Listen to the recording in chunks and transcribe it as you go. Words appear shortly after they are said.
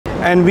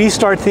and we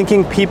start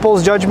thinking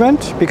people's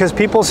judgment, because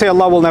people say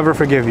Allah will never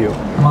forgive you.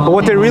 But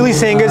what they're really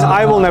saying is,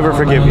 I will never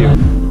forgive you.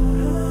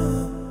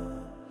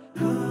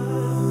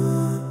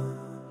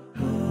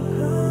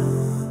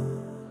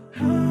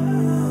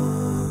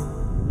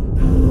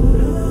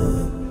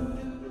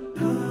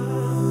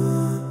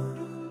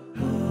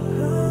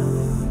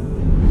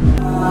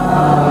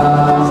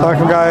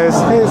 Guys,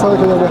 hey,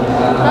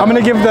 I'm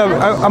gonna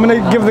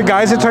give the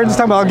guys a turn this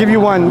time. But I'll give you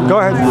one. Go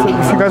ahead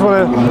if you guys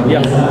want to.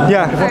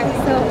 Yeah. Alright,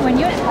 so when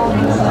you're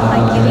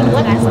like giving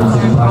tests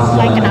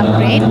like an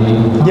upgrade.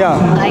 Yeah.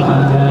 Like,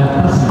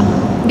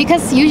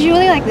 because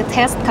usually like the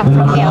tests come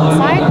from the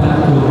outside,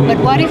 but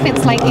what if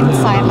it's like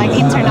inside, like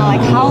internal?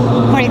 Like how,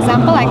 for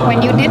example, like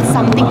when you did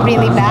something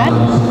really bad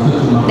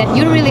that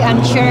you're really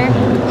unsure,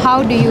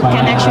 how do you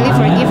can actually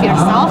forgive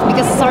yourself?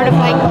 Because sort of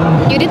like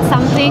you did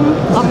something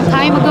long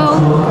time ago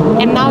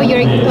and now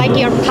you're like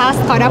your past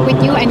caught up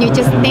with you and you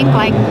just think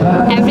like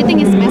everything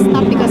is messed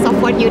up because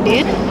of what you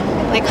did.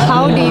 Like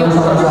how do you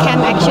can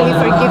actually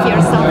forgive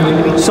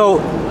yourself? So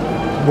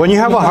when you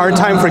have a hard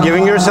time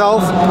forgiving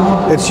yourself,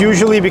 it's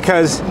usually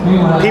because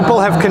people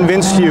have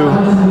convinced you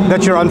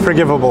that you're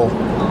unforgivable.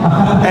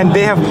 And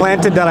they have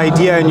planted that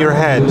idea in your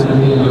head,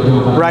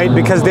 right?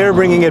 Because they're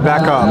bringing it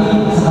back up.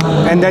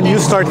 And then you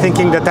start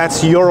thinking that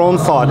that's your own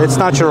thought. It's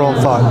not your own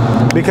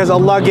thought. Because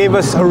Allah gave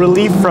us a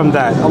relief from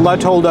that. Allah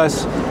told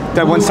us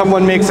that when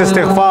someone makes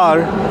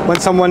istighfar, when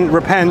someone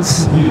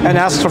repents and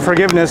asks for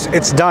forgiveness,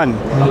 it's done.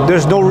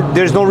 There's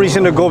no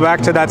reason to go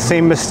back to that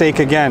same mistake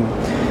again.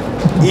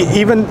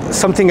 Even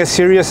something as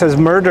serious as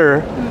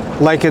murder,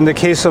 like in the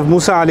case of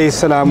Musa alayhi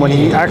salam, when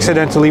he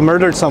accidentally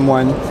murdered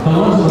someone,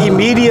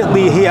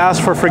 immediately he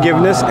asked for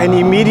forgiveness and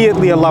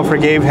immediately Allah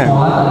forgave him.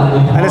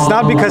 And it's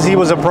not because he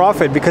was a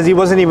prophet, because he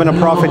wasn't even a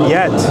prophet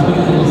yet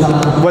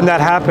when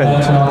that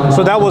happened.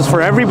 So that was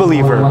for every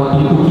believer,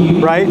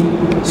 right?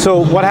 So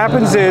what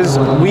happens is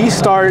we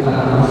start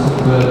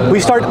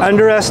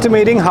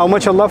underestimating how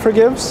much Allah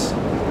forgives.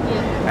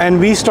 And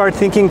we start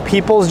thinking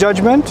people's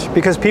judgment,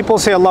 because people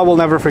say Allah will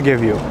never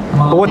forgive you.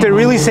 But what they're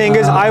really saying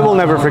is, I will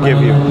never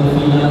forgive you.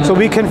 So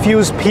we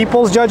confuse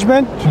people's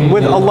judgment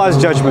with Allah's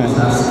judgment.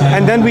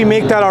 And then we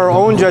make that our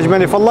own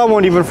judgment. If Allah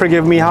won't even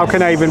forgive me, how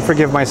can I even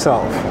forgive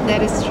myself?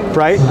 That is true.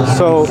 Right?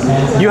 So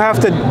you have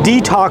to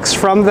detox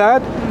from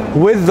that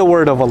with the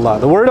word of Allah.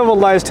 The word of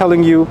Allah is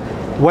telling you,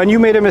 when you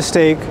made a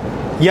mistake,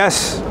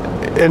 yes,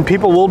 and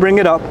people will bring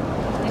it up,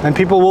 and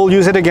people will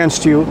use it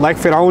against you, like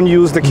Fir'aun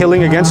used the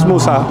killing against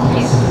Musa.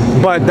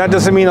 But that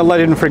doesn't mean Allah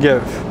didn't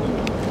forgive.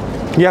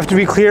 You have to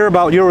be clear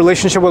about your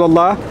relationship with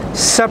Allah,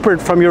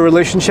 separate from your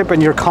relationship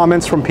and your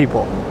comments from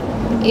people.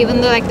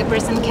 Even though like the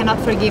person cannot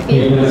forgive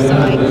you, so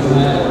like.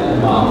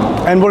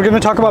 And we're going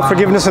to talk about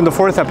forgiveness in the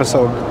 4th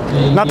episode.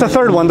 Not the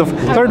 3rd one. The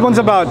 3rd one's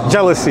about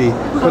jealousy,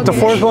 but the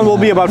 4th one will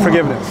be about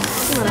forgiveness.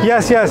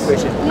 Yes, yes.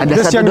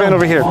 This young man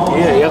over here.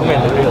 Yeah, young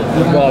man,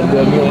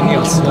 the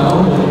millennials.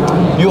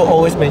 You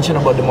always mention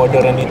about the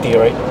modernity,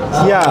 right?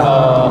 Yeah.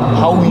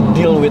 How we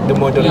deal with the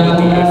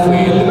modernity if the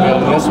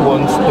millennials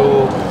wants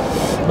to,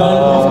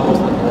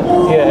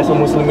 as a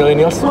Muslim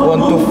millennials,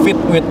 want to fit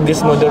with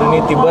this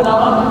modernity, but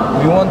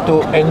we want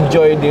to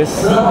enjoy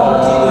this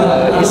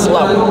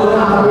Islam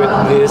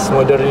with this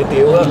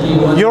modernity.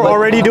 You're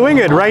already doing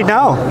it right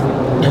now.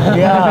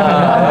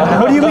 Yeah.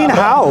 What do you mean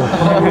how?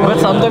 But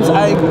sometimes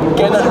I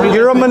cannot really.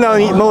 You're a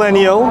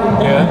millennial,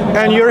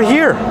 and you're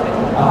here.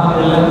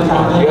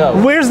 Yeah.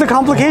 Where's the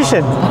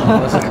complication?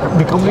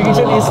 The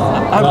complication is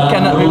I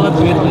cannot relate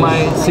with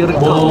my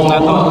circle,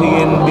 not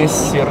only in this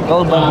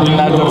circle, but in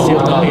other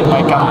circle, in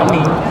my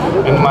company,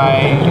 in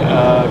my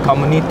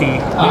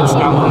community.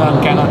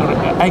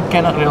 I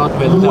cannot relate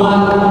with them.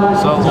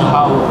 So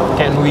how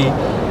can we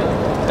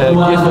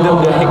give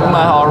them the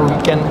hikmah, or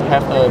we can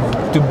have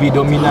to be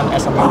dominant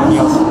as a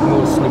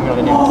Muslim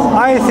millennials?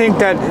 I think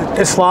that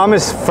Islam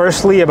is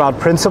firstly about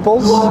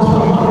principles,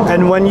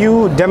 and when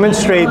you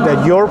demonstrate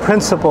that your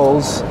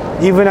principles,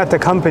 even at the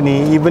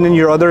company, even in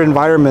your other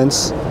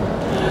environments,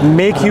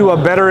 make you a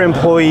better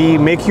employee,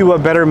 make you a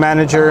better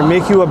manager,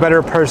 make you a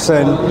better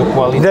person,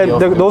 then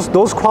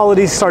those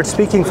qualities start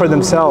speaking for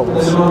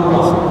themselves,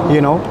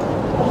 you know.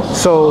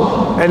 So,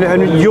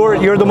 and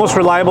you're the most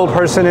reliable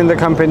person in the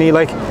company.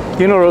 Like,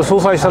 you know,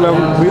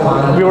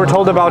 Rasulullah, we were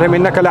told about him,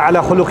 إِنَّكَ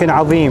لَعَلَى خُلُقٍ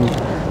عَظِيمٍ.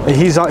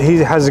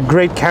 He has a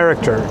great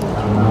character,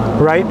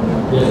 right?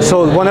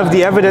 So one of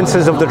the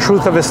evidences of the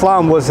truth of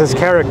Islam was his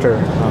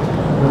character,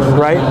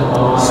 right?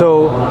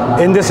 So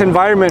in this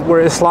environment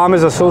where Islam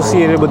is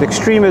associated with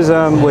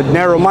extremism, with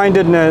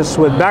narrow-mindedness,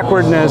 with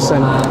backwardness,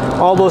 and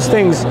all those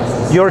things,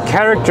 your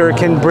character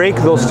can break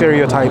those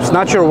stereotypes.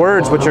 Not your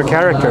words, but your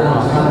character.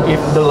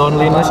 If the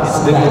loneliness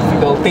is the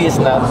difficulty, it's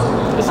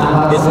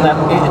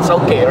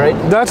okay, right?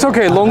 That's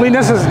okay.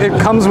 Loneliness it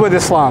comes with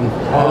Islam.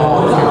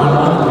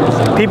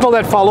 People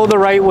that follow the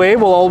right way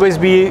will always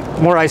be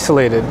more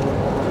isolated,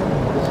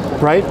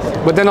 right?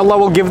 But then Allah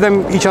will give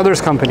them each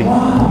other's company.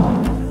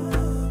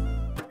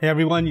 Hey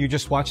everyone, you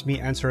just watched me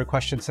answer a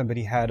question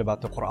somebody had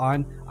about the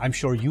Quran. I'm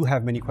sure you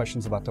have many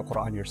questions about the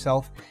Quran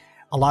yourself.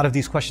 A lot of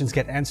these questions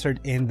get answered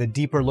in the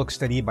Deeper Look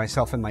study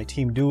myself and my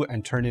team do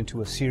and turn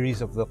into a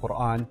series of the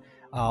Quran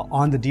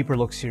on the Deeper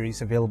Look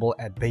series available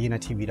at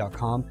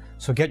BayyinahTV.com.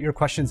 So get your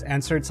questions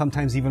answered,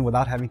 sometimes even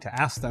without having to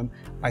ask them,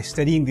 by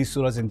studying these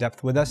surahs in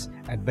depth with us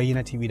at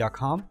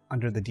BayyinahTV.com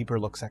under the Deeper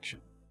Look section.